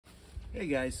Hey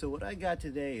guys, so what I got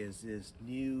today is this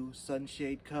new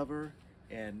sunshade cover,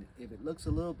 and if it looks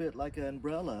a little bit like an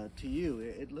umbrella to you,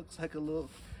 it looks like a little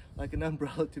like an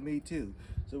umbrella to me too.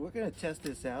 So we're going to test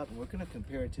this out and we're going to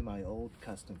compare it to my old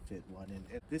custom fit one.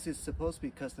 And this is supposed to be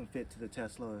custom fit to the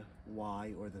Tesla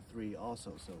Y or the 3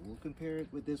 also. So we'll compare it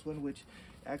with this one, which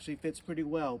actually fits pretty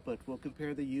well, but we'll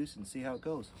compare the use and see how it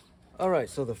goes. All right,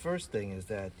 so the first thing is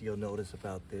that you'll notice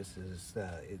about this is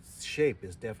its shape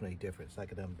is definitely different. It's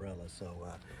like an umbrella. So,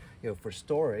 for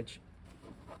storage,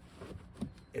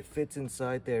 it fits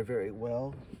inside there very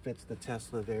well. Fits the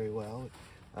Tesla very well.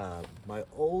 My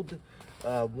old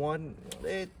one,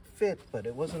 it fit, but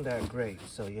it wasn't that great.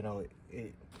 So,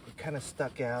 it kind of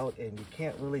stuck out and you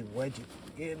can't really wedge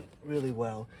it in really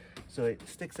well. So it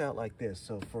sticks out like this.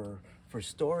 So for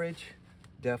storage,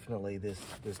 definitely this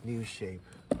new shape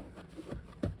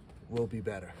will be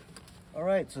better. All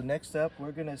right, so next up,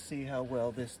 we're gonna see how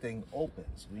well this thing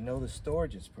opens. We know the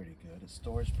storage is pretty good. It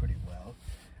stores pretty well,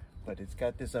 but it's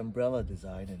got this umbrella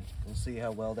design and we'll see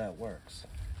how well that works.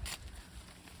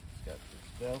 It's got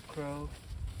this Velcro.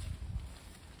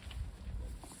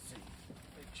 Let's see,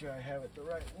 make sure I have it the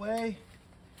right way.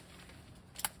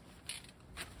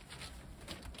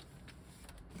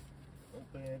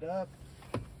 Open it up.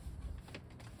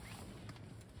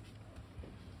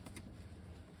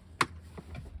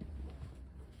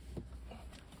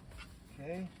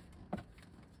 Okay.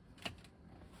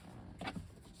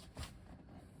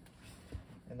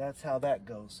 And that's how that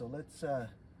goes. So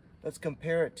let's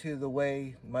compare it to the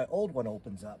way my old one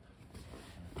opens up.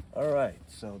 All right,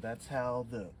 so that's how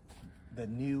the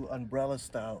new umbrella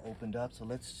style opened up. So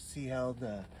let's see how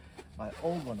my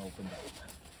old one opened up.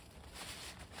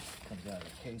 Comes out of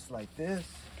a case like this.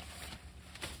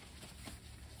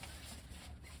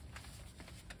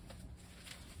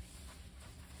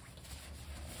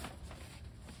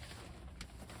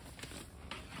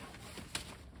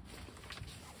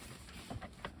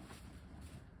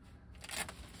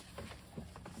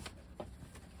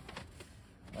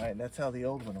 All right, and that's how the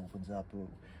old one opens up,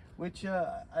 which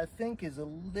I think is a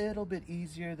little bit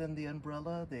easier than the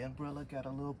umbrella. The umbrella got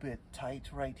a little bit tight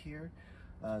right here.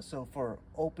 So for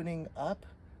opening up,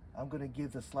 I'm going to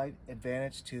give the slight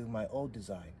advantage to my old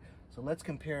design. So let's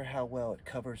compare how well it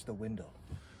covers the window.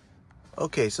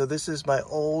 Okay, so this is my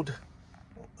old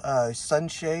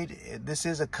sunshade. This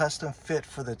is a custom fit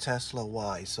for the Tesla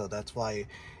Y, so that's why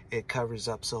it covers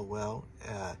up so well.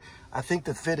 I think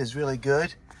the fit is really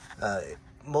good.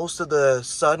 Most of the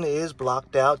sun is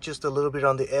blocked out just a little bit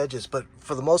on the edges, but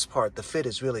for the most part, the fit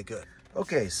is really good.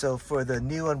 Okay, so for the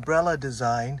new umbrella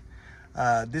design,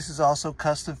 this is also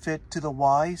custom fit to the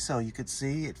Y, so you could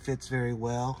see it fits very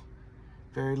well.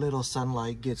 Very little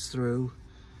sunlight gets through.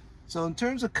 So in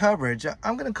terms of coverage,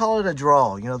 I'm going to call it a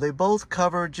draw. They both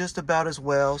cover just about as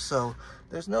well, so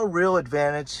there's no real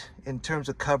advantage in terms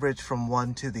of coverage from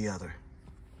one to the other.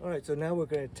 All right, so now we're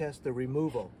going to test the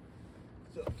removal.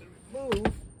 So to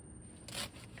remove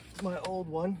my old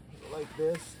one, like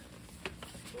this,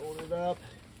 fold it up,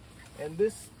 and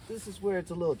this is where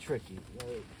it's a little tricky.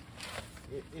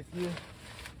 If you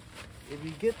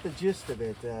get the gist of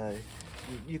it,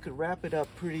 you could wrap it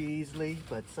up pretty easily,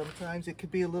 but sometimes it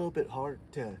could be a little bit hard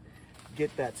to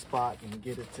get that spot and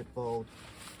get it to fold.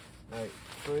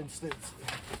 For instance,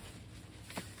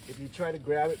 if you try to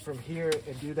grab it from here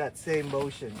and do that same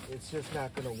motion, it's just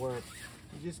not going to work.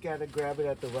 You just got to grab it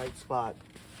at the right spot,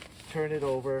 turn it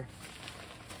over,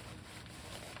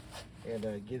 and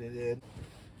get it in.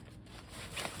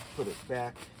 Put it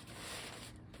back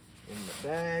in the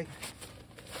bag.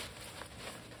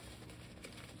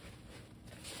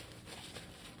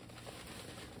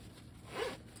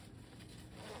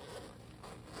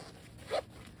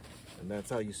 And that's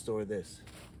how you store this.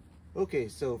 Okay,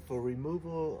 so for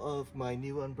removal of my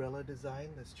new umbrella design,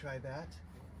 let's try that.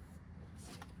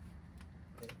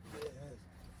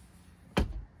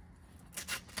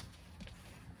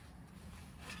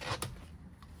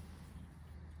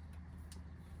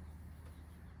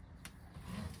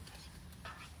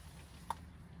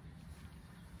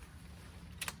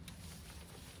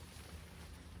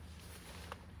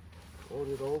 Fold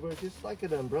it over just like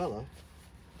an umbrella.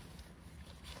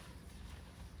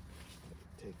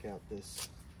 Take out this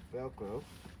Velcro.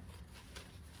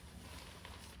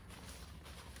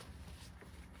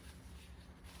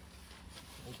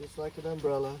 And just like an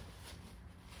umbrella,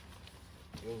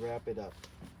 you'll wrap it up.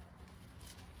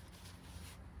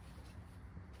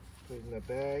 Put it in a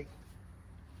bag.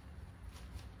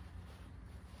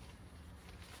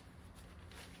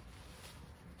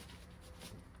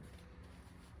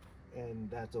 And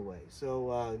that's away.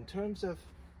 So in terms of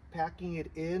packing it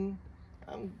in,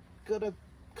 I'm gonna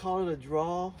call it a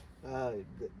draw.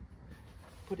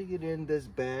 Putting it in this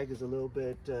bag is a little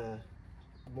bit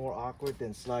more awkward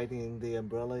than sliding the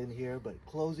umbrella in here, but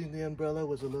closing the umbrella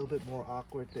was a little bit more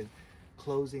awkward than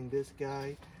closing this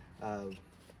guy.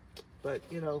 But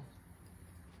you know,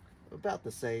 about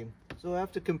the same. So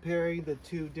after comparing the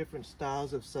two different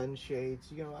styles of sunshades,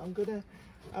 you know, I'm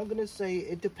gonna say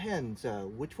it depends.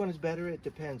 Which one is better? It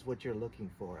depends what you're looking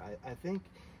for. I think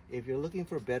if you're looking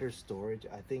for better storage,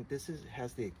 I think this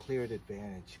has the clear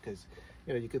advantage, because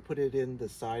you know, you could put it in the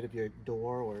side of your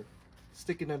door or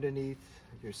stick it underneath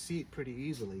your seat pretty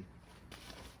easily.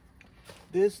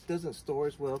 This doesn't store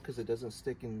as well because it doesn't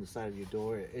stick in the side of your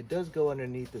door. It does go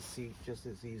underneath the seat just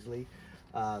as easily.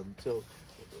 So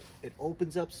it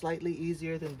opens up slightly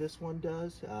easier than this one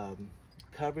does.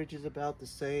 Coverage is about the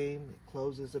same. It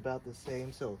closes about the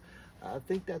same. So I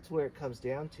think that's where it comes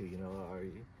down to. You know,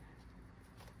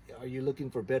 are you looking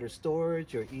for better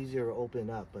storage or easier to open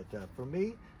up? But for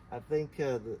me, I think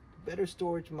the better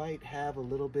storage might have a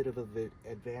little bit of an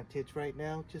advantage right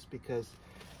now, just because,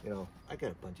 you know, I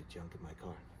got a bunch of junk in my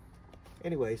car.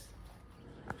 Anyways.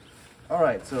 All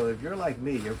right, so if you're like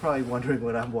me, you're probably wondering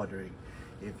what I'm wondering.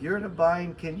 If you're in a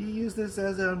bind, can you use this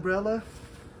as an umbrella?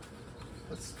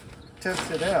 Let's test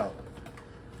it out.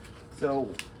 So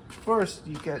first,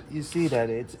 you see that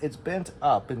it's bent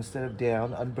up instead of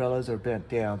down. Umbrellas are bent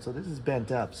down, so this is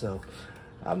bent up. So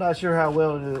I'm not sure how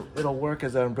well it'll work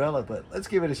as an umbrella, but let's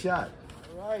give it a shot.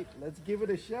 All right, let's give it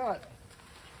a shot.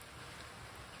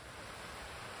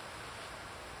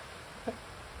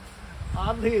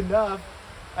 Oddly enough,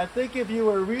 I think if you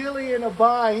were really in a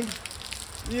bind,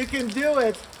 you can do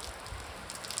it.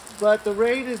 But the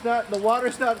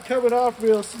water's not coming off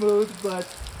real smooth, but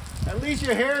at least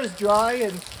your hair is dry,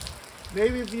 and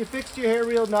maybe if you fixed your hair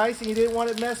real nice and you didn't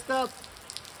want it messed up,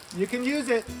 you can use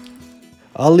it.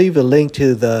 I'll leave a link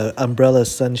to the umbrella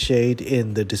sunshade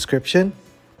in the description.